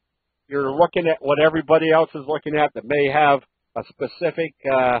you're looking at what everybody else is looking at that may have a specific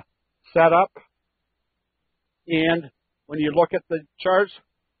setup. And when you look at the charts,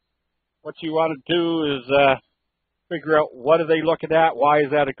 What you want to do is figure out what are they looking at, why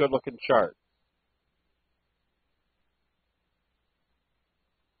is that a good looking chart.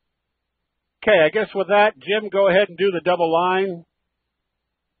 Okay, I guess with that, Jim, go ahead and do the double line.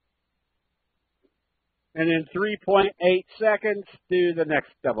 And in 3.8 seconds, do the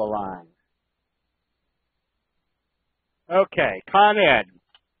next double line. Okay, Con Ed.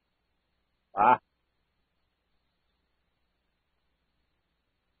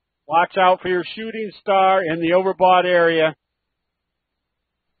 Watch out for your shooting star in the overbought area.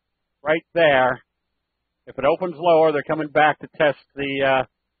 Right there. If it opens lower, they're coming back to test the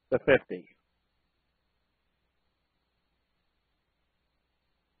 50.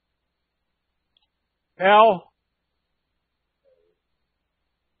 L.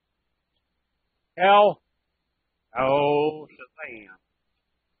 Oh, Shazam.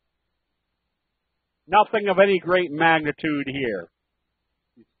 Nothing of any great magnitude here.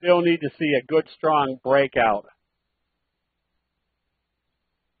 You still need to see a good, strong breakout.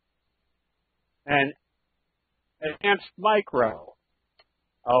 And Advanced Micro.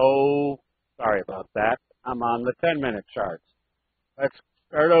 Oh, sorry about that. I'm on the 10-minute charts. Let's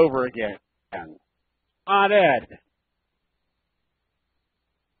start over again. Con Ed.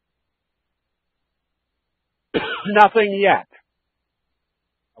 Nothing yet.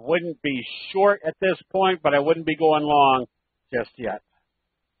 I wouldn't be short at this point, but I wouldn't be going long just yet.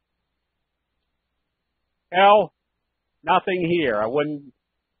 L, nothing here. I wouldn't,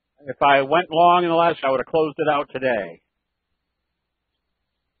 if I went long in the last, I would have closed it out today.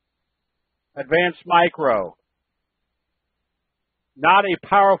 Advanced Micro. Not a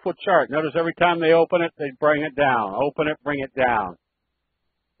powerful chart. Notice every time they open it, they bring it down. Open it, bring it down.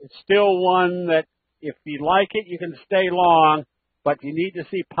 It's still one that if you like it, you can stay long, but you need to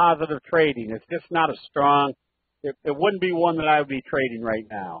see positive trading. It's just not a strong, it wouldn't be one that I would be trading right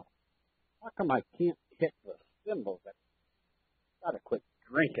now. How come I can't hit the symbol? I've got to quit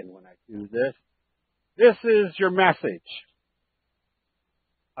drinking when I do this. This is your message.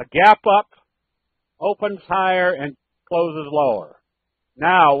 A gap up, opens higher, and closes lower.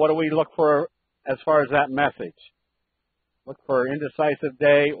 Now, what do we look for as far as that message? Look for indecisive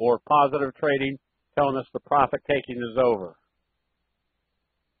day or positive trading telling us the profit taking is over.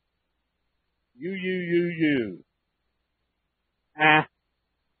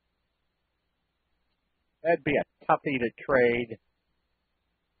 That'd be a toughie to trade.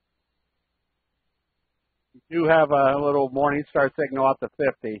 You do have a little Morningstar signal up to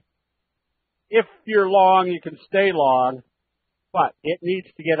 50. If you're long, you can stay long, but it needs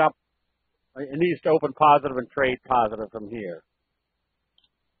to get up. It needs to open positive and trade positive from here.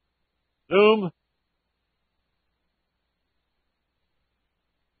 Zoom.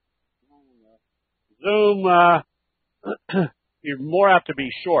 You more have to be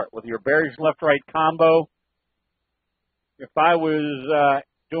short with your bearish left-right combo. If I was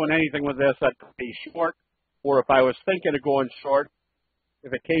doing anything with this, I'd be short, or if I was thinking of going short,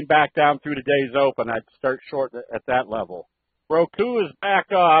 if it came back down through today's open, I'd start short at that level. Roku is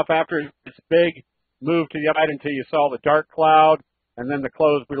backed off after this big move to the right until you saw the dark cloud and then the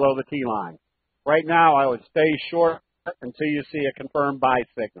close below the T-line. Right now, I would stay short until you see a confirmed buy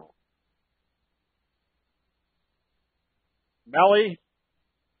signal. Melly.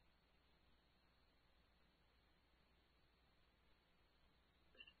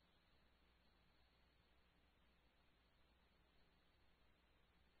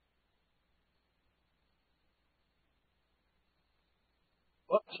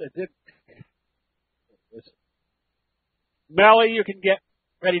 Whoops, I did. Melly, you can get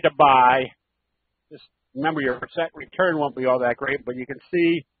ready to buy. Just remember your percent return won't be all that great, but you can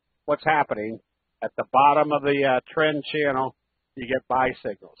see what's happening. At the bottom of the trend channel, you get buy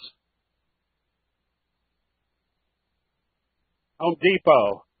signals. Home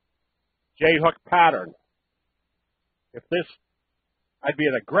Depot, J-hook pattern. If this, I'd be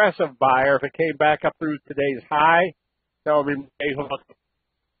an aggressive buyer if it came back up through today's high. That would be J-hook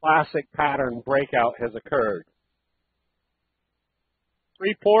classic pattern breakout has occurred.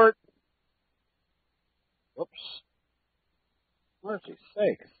 Freeport. Whoops. Mercy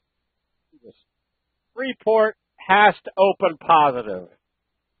sakes. Freeport has to open positive.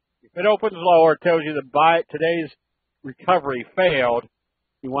 If it opens lower, it tells you that today's recovery failed.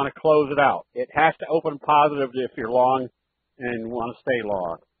 You want to close it out. It has to open positive if you're long and want to stay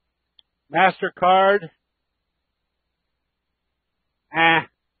long. MasterCard.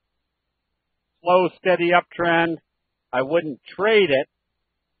 Slow, steady uptrend. I wouldn't trade it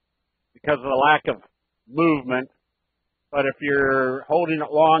because of the lack of movement. But if you're holding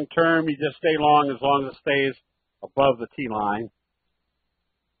it long term, you just stay long as it stays above the T line.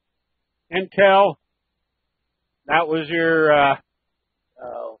 Intel, that was your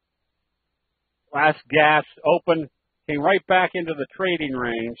last gas open, came right back into the trading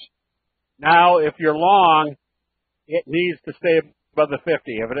range. Now, if you're long, it needs to stay above the 50.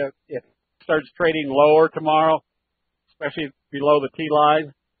 If it starts trading lower tomorrow, especially below the T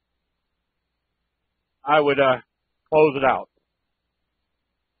line, I would close it out.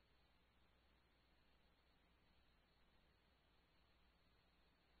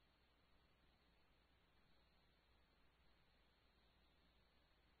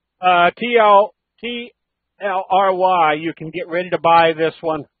 TLRY, you can get ready to buy this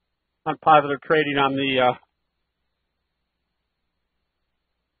one on positive trading on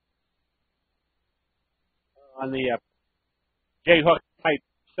the J-hook type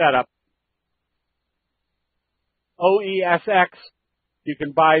setup. OESX, you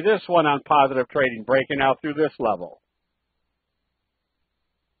can buy this one on positive trading, breaking out through this level.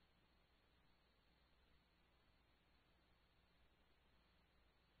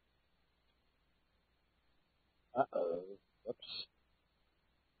 Uh-oh. Whoops.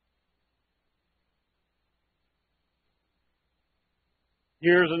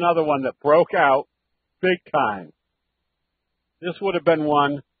 Here's another one that broke out big time. This would have been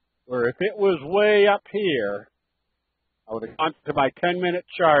one where if it was way up here, I would have gone to my 10-minute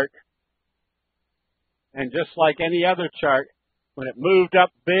chart, and just like any other chart, when it moved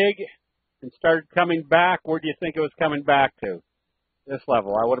up big and started coming back, where do you think it was coming back to? This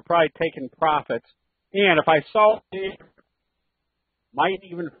level. I would have probably taken profits. And if I saw it, might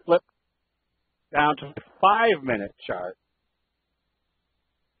even flip down to the 5-minute chart.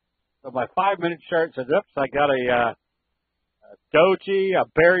 So my 5-minute chart says, oops, I got a doji, a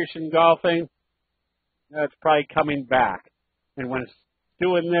bearish engulfing. That's probably coming back. And when it's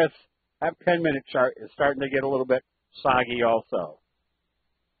doing this, that 10-minute chart is starting to get a little bit soggy also.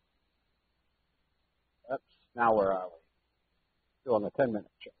 Oops, now where are we? Still on the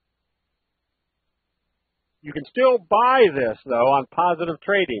 10-minute chart. You can still buy this, though, on positive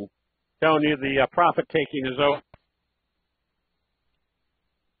trading, telling you the profit taking is over.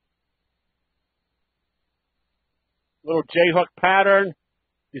 Little J-hook pattern.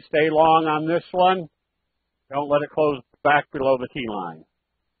 You stay long on this one. Don't let it close back below the T line.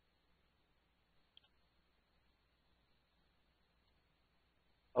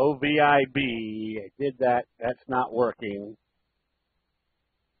 OVIB. I did that. That's not working.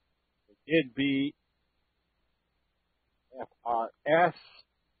 It did be FRS.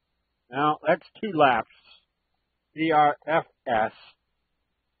 Now, that's two laps. BRFS.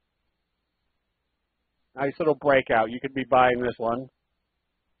 Nice little breakout. You could be buying this one.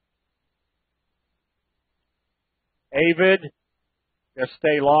 Avid. Just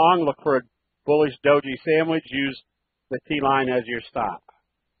stay long. Look for a bullish doji sandwich. Use the T-line as your stop.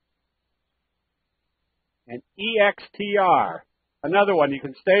 And EXTR. Another one. You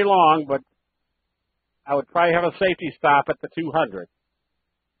can stay long, but I would probably have a safety stop at the 200.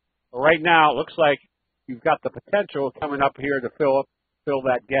 But right now, it looks like you've got the potential coming up here to fill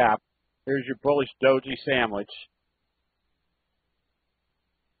that gap. Here's your bullish doji sandwich.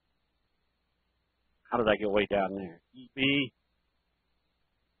 How did I get way down there? EB.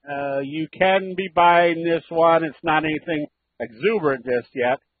 You can be buying this one. It's not anything exuberant just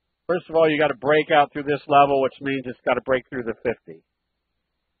yet. First of all, you got to break out through this level, which means it's got to break through the 50.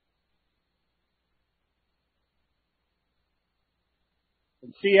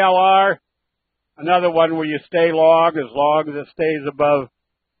 And CLR, another one where you stay long as it stays above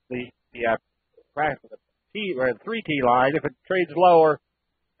the 3T line. If it trades lower,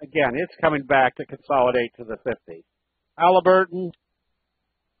 again, it's coming back to consolidate to the 50. Halliburton,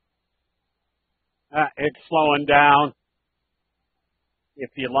 it's slowing down. If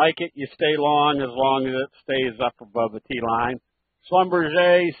you like it, you stay long as it stays up above the T line.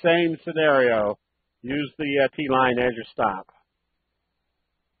 Schlumberger, same scenario. Use the T line as your stop.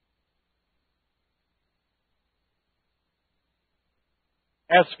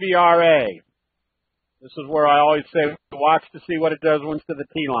 SVRA. This is where I always say watch to see what it does once to the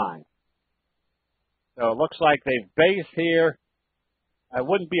T line. So it looks like they've based here. I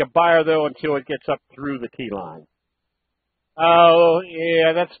wouldn't be a buyer though until it gets up through the T line. Oh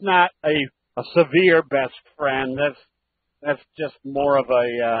yeah, that's not a severe best friend. That's just more of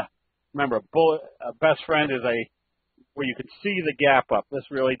a remember a best friend is where you can see the gap up. This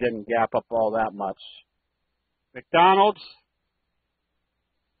really didn't gap up all that much. McDonald's.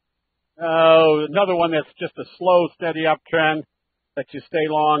 Oh, another one that's just a slow, steady uptrend that you stay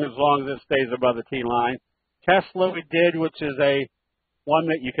long as it stays above the T line. Tesla we did, which is one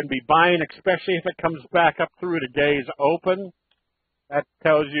that you can be buying, especially if it comes back up through today's open. That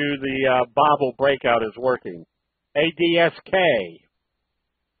tells you the bobble breakout is working. ADSK.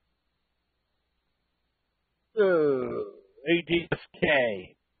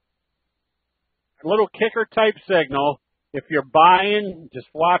 ADSK. A little kicker type signal. If you're buying, just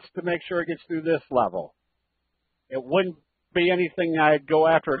watch to make sure it gets through this level. It wouldn't be anything I'd go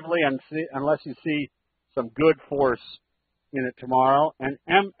after unless you see some good force in it tomorrow. And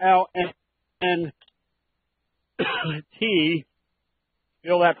MLNT,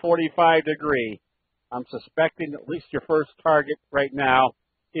 still that 45 degree. I'm suspecting at least your first target right now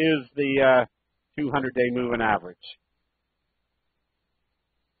is the 200-day moving average.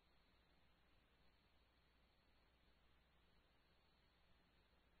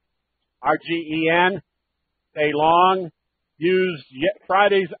 RGEN, stay long. Use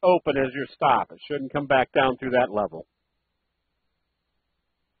Friday's open as your stop. It shouldn't come back down through that level.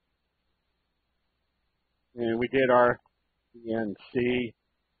 And we did our ENC.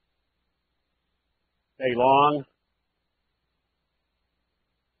 Stay long.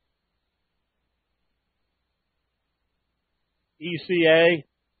 ECA,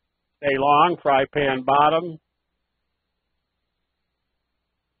 stay long, fry pan bottom.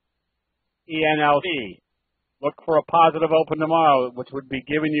 ENLT, look for a positive open tomorrow, which would be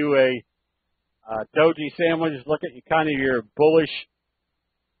giving you a doji sandwich. Look at kind of your bullish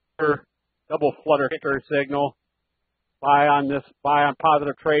double flutter kicker signal. Buy on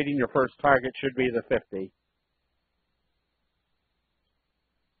positive trading. Your first target should be the 50.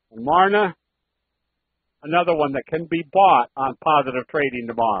 And Marna, another one that can be bought on positive trading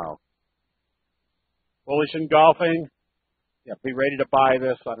tomorrow. Bullish engulfing. Yeah, be ready to buy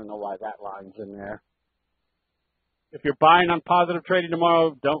this. I don't know why that line's in there. If you're buying on positive trading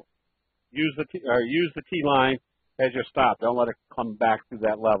tomorrow, don't use the T line as your stop. Don't let it come back through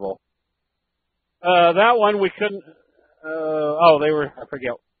that level. That one we couldn't. I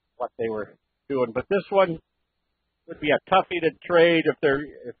forget what they were doing, but this one would be a toughie to trade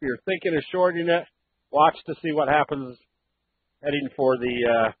if you're thinking of shorting it. Watch to see what happens heading for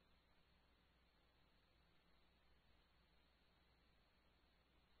the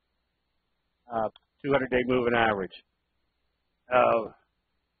 200-day moving average.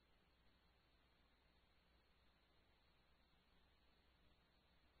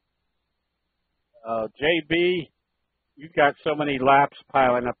 JB, you've got so many laps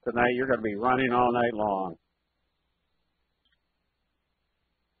piling up tonight, you're going to be running all night long.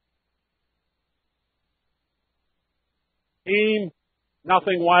 Team,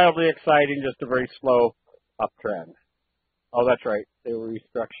 nothing wildly exciting, just a very slow uptrend. Oh, that's right. They were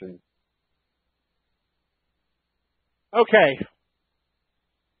restructuring. Okay.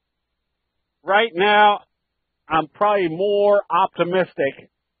 Right now, I'm probably more optimistic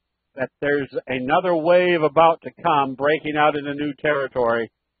that there's another wave about to come, breaking out into new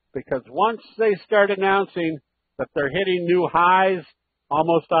territory, because once they start announcing that they're hitting new highs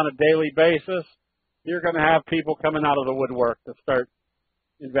almost on a daily basis, you're going to have people coming out of the woodwork to start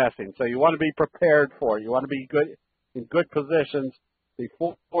investing. So you want to be prepared for it. You want to be in good positions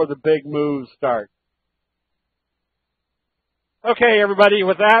before the big moves start. Okay, everybody,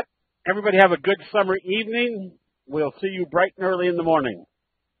 with that, everybody have a good summer evening. We'll see you bright and early in the morning.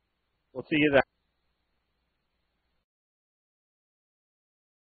 We'll see you then.